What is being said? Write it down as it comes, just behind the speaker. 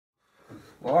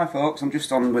Well, hi folks, I'm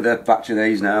just on with a batch of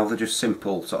these now. They're just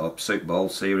simple sort of soup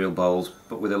bowls, cereal bowls,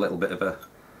 but with a little bit of a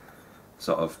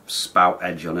sort of spout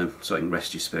edge on them so you can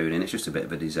rest your spoon in. It's just a bit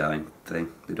of a design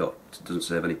thing. It doesn't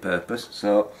serve any purpose,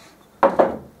 so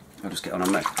I'll just get on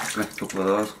and make a couple of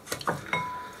those.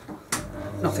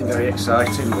 Nothing very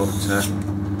exciting, but I'll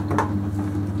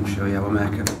show you how I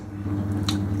make it.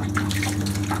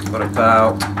 I've got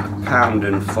about 1 pound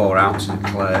and 4 ounces of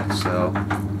clay, so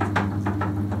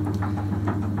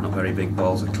not very big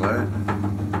balls of clay.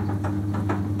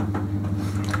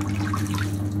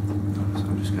 So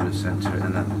I'm just going to centre it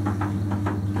and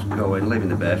then just go in, leaving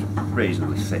the base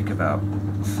reasonably thick, about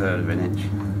 1/3 of an inch.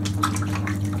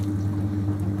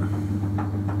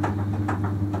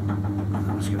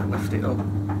 I'm just going to lift it up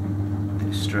in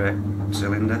a straight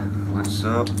cylinder, like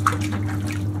so.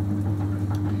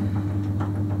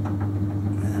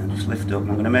 And just lift up. I'm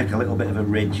going to make a little bit of a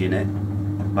ridge in it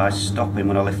by stopping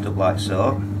when I lift up like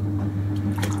so,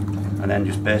 and then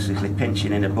just basically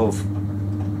pinching in above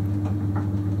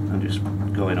and just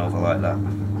going over like that,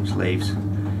 which leaves a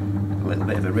little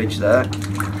bit of a ridge there.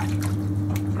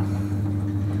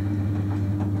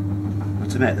 Now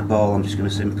to make the ball, I'm just going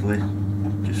to simply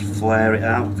just flare it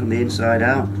out from the inside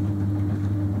out,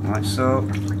 like so,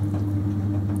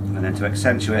 and then to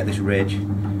accentuate this ridge,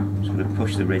 I'm just going to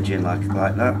push the ridge in like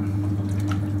that,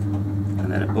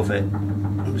 and then above it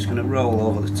I'm just going to roll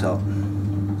over the top,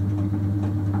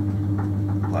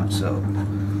 like so.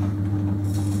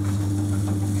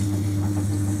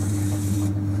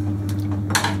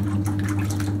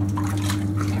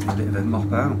 Give it a bit of a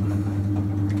mop out.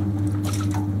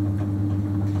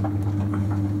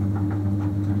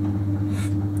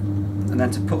 And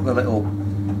then to put the little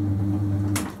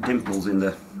dimples in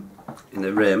the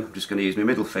rim, I'm just going to use my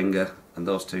middle finger and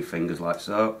those 2 fingers like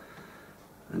so.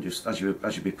 And just as you'd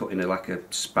be putting like a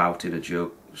spout in a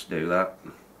jug, just do that,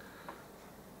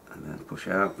 and then push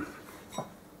out, and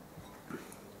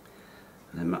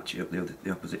then match it up the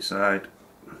opposite side.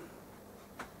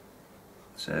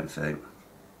 Same thing,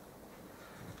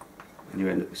 and you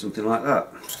end up with something like that,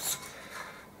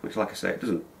 which, like I say, it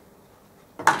doesn't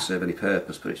serve any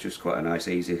purpose, but it's just quite a nice,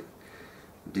 easy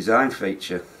design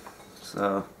feature.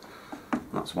 So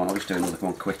that's one. I'll just do another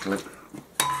one quickly.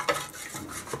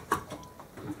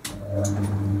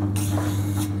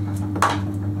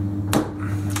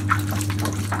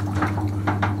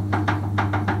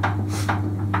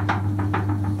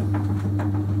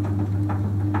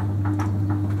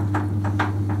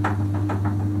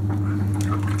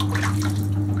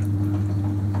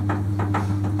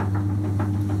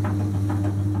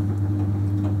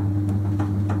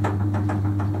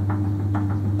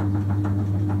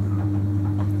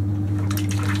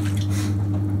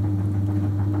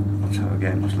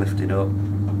 Again, just lifting up,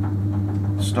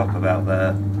 stop about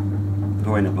there,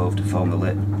 going above to form the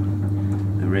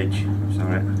ridge,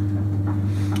 sorry,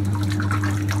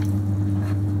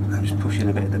 and just pushing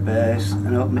a bit at the base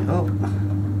and open it up.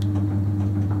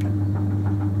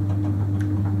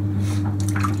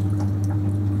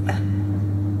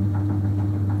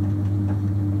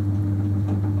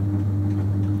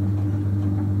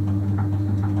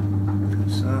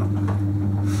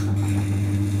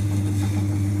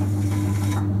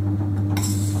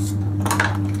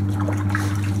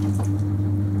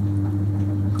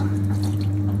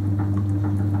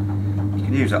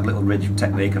 Use that little ridge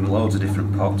technique on loads of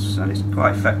different pots, and it's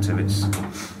quite effective. It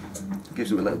gives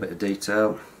them a little bit of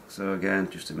detail. So again,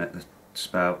 just to make the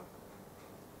spout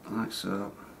like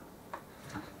so,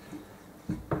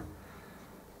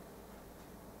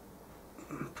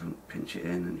 pinch it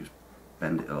in and just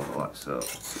bend it over like so,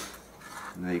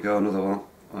 and there you go, another one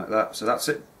like that. So that's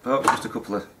it folks, just a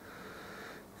couple of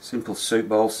simple soup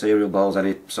bowls, cereal bowls,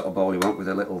 any sort of bowl you want with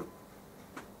a little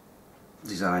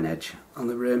design edge on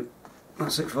the rim.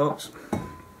 That's it folks.